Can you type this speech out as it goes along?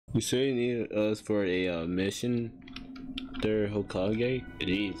You sure you need us for a mission? There, Hokage?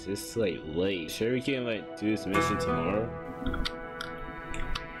 Jeez, it's like late. Sure we can like do this mission tomorrow?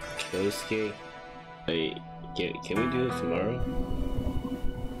 Kosuke? Wait, can we do this tomorrow?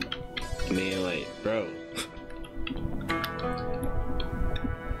 I mean, like, bro.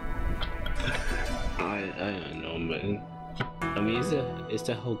 I don't know, man. I mean, it's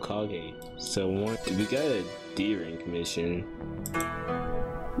the Hokage. So we got a D rank mission.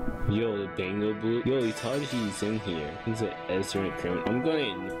 Yo, the Bango Blue. Yo, Itachi's in here. He's an S rank criminal. I'm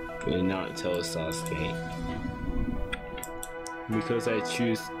going to not tell Sasuke. Because I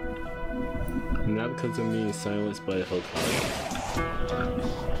choose. Not because I'm being silenced by the Hokage.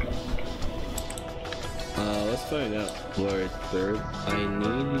 Let's find out. Lord Third, I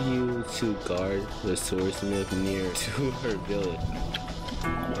need you to guard the swordsmith near to her village.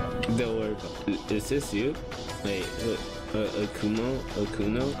 Don't worry about it. Is this you? Wait, look. Akuno?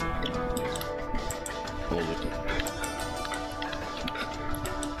 Oh my.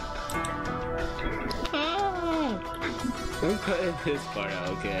 I'm cutting this part out,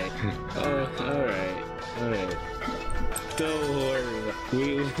 okay? Alright. Don't worry.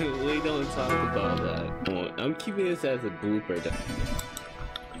 We don't talk about that. Oh, I'm keeping this as a blooper.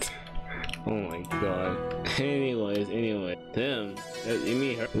 Oh my god. Anyways. Them. You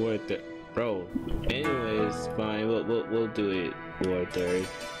mean her? What the? Bro. Anyways, fine. We'll do it. War Third.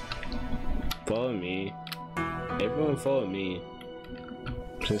 Follow me. Everyone follow me.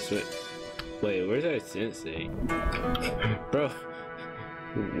 Just wait, where's our sensei? Bro.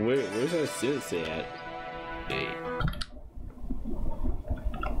 Where's our sensei at? Hey.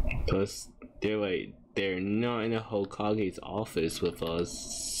 Plus, they're not in the Hokage's office with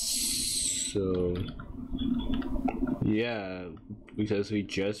us. So yeah, because we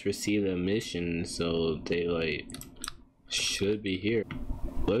just received a mission, so they should be here.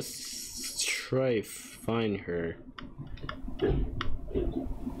 Let's try find her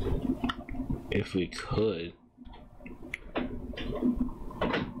if we could.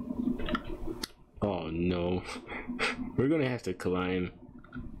 Oh no. We're gonna have to climb.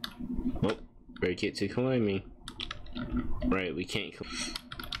 Oh, break it to climbing. Right, we can't.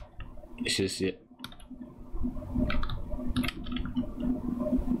 It's just it.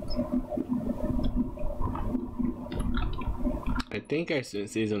 I think our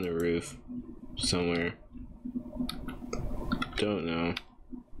sensei's on the roof somewhere. Don't know.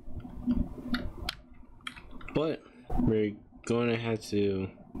 But we're gonna have to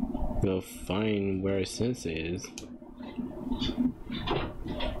go find where our sensei is.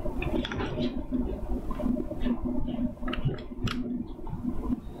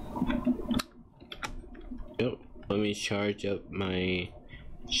 Yep, let me charge up my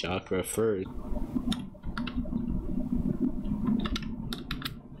chakra first.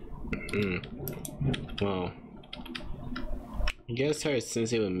 Well, I guess our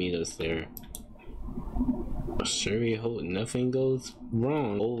sensei will meet us there. Sure, we hope nothing goes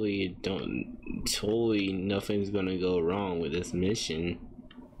wrong. Totally nothing's gonna go wrong with this mission.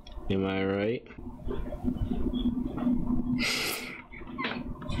 Am I right?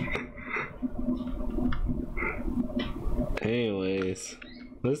 Anyways,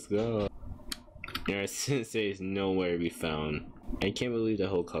 let's go. Our sensei is nowhere to be found. I can't believe the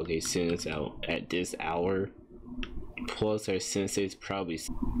Hokage sent us out at this hour. Plus our sensei's probably...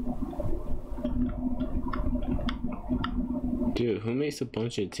 Dude, who makes a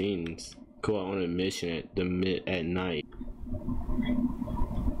bunch of teens go out on a mission at night?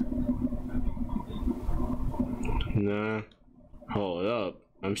 Nah. Hold up.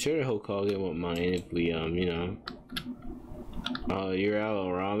 I'm sure the Hokage won't mind if we, you know. Oh, you're out,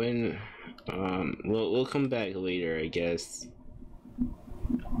 Robin? We'll come back later, I guess.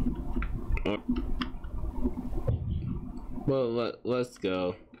 Well, let's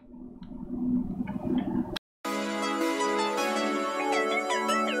go.